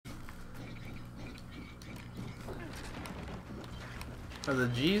Are the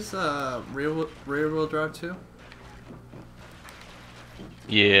G's rear wheel drive too?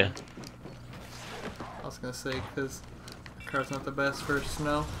 Yeah. I was gonna say because the car's not the best for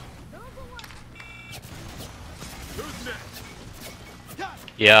snow.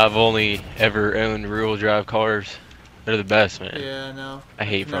 Yeah, I've only ever owned rear-wheel drive cars. They're the best, man. Yeah, I know. I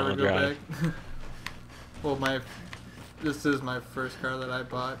hate can never front-wheel go drive. back. Well, this is my first car that I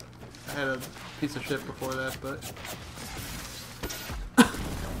bought. I had a piece of shit before that, but.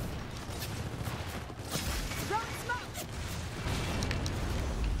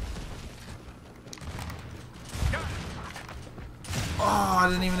 Oh, I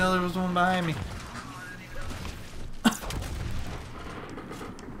didn't even know there was one behind me.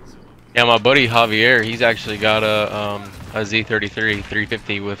 Yeah, my buddy Javier, he's actually got a Z33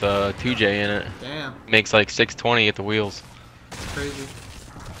 350 with a 2J in it. Damn. Makes like 620 at the wheels. That's crazy.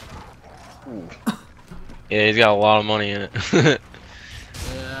 Yeah, he's got a lot of money in it. Yeah,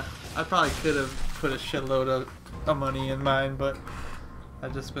 I probably could have put a shitload of money in mine, but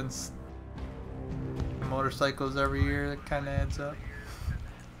I've just been motorcycles every year. That kind of adds up.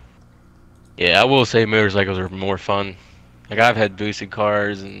 Yeah, I will say motorcycles are more fun. Like, I've had boosted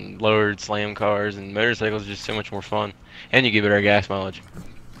cars and lowered slam cars, and motorcycles are just so much more fun. And you get better gas mileage.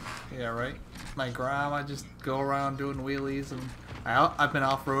 Yeah, right. My Grom, I just go around doing wheelies, and I've been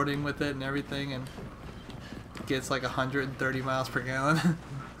off-roading with it and everything, and it gets like 130 miles per gallon.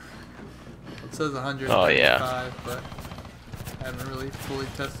 It says 135, Oh, yeah. but I haven't really fully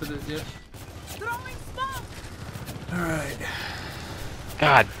tested it yet. Alright.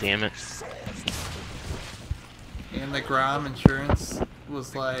 God damn it. And the Grom insurance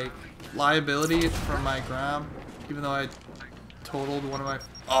was like liability for my Grom, even though I totaled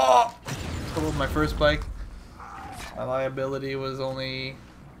totaled my first bike. My liability was only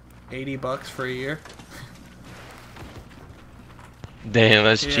 $80 for a year. Damn,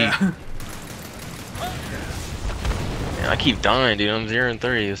 that's cheap. Yeah. Man, I keep dying, dude. I'm 0 and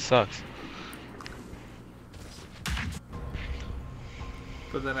 30. This sucks.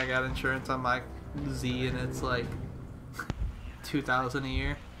 But then I got insurance on my Z, and it's like $2,000 a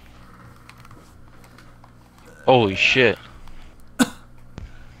year. Holy shit.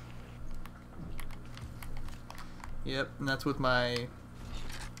 Yep, and that's with my.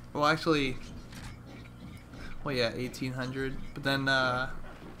 Well, actually. Well, yeah, 1,800. But then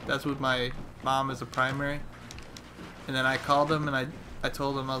that's with my mom as a primary. And then I called them and I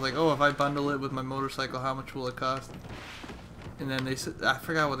told them, I was like, oh, if I bundle it with my motorcycle, how much will it cost? And then they said, I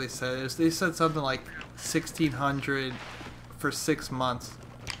forgot what they said. They said something like 1,600 for 6 months.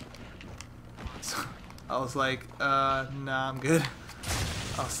 So I was like, nah, I'm good.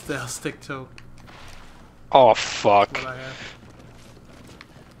 I'll stick to Oh, fuck. what I have.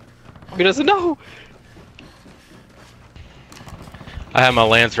 He doesn't know. I had my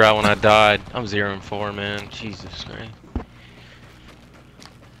Lance route when I died. I'm 0 and 4, man. Jesus Christ.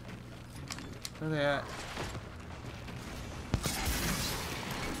 Where they at?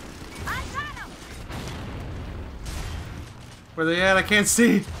 Where they at? I can't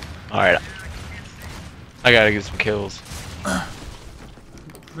see. Alright. I gotta get some kills. I've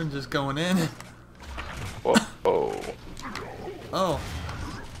been just going in. Whoa. Oh.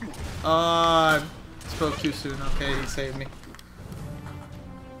 I spoke too soon. Okay, he saved me.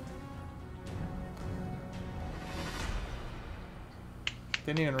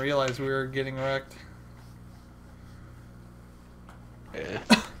 Didn't even realize we were getting wrecked. Yeah.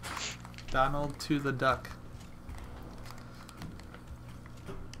 Donald to the duck.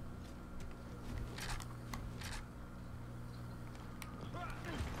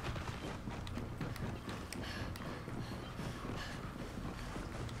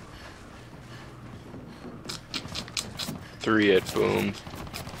 Three at boom.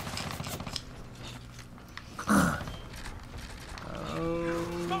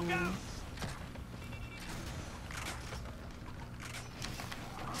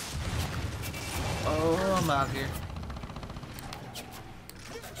 Oh, I'm out here.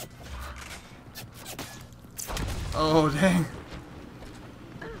 Oh, dang.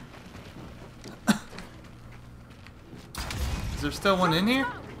 Is there still one in here?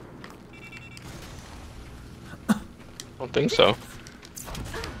 I don't think so.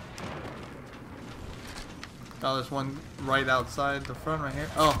 Oh, there's one right outside the front right here.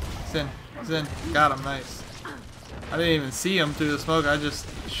 Oh, it's in. It's in. Got him. Nice. I didn't even see him through the smoke. I just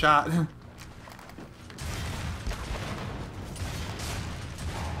shot him.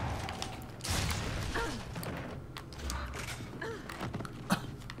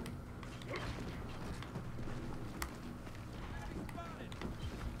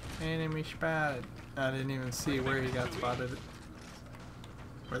 Enemy spotted. I didn't even see where he got spotted.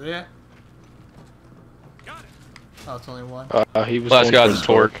 Where they at? Oh, it's only one. He was Last going for guy's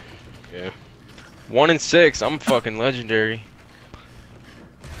torque. Yeah. 1 and 6. I'm fucking legendary.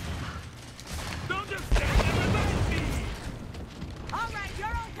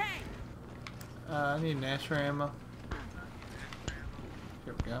 I need Nasher ammo.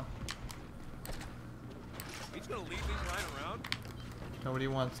 Here we go. He's gonna leave these lying around. Nobody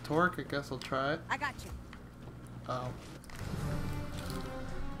wants torque. I guess I'll try it. I got you. Oh.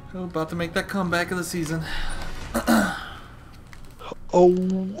 Oh, about to make that comeback of the season.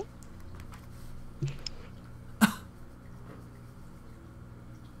 Oh.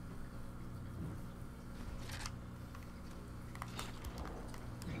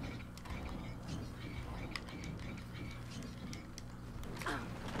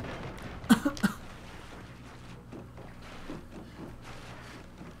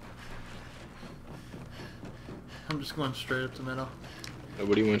 I'm just going straight up the middle.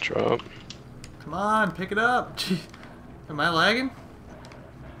 Nobody went drop. Come on, pick it up. Gee. Am I lagging?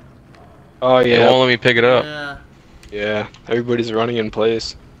 Oh It yeah. won't let me pick it up. Yeah. Yeah. Everybody's running in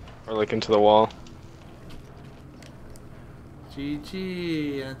place, or like into the wall.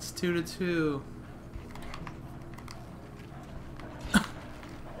 GG. It's 2-2.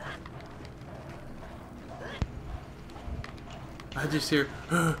 I just hear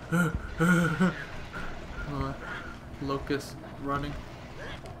Locust running.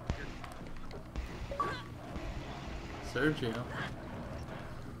 Sergio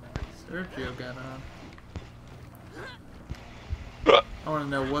got on. I want to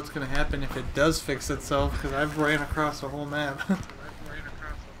know what's going to happen if it does fix itself, because I've ran across the whole map.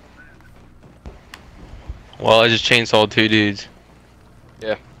 Well, I just chainsawed 2 dudes.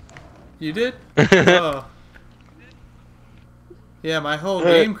 Yeah. You did? Oh. Yeah, my whole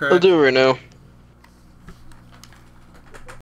game I'll crashed. do it right now.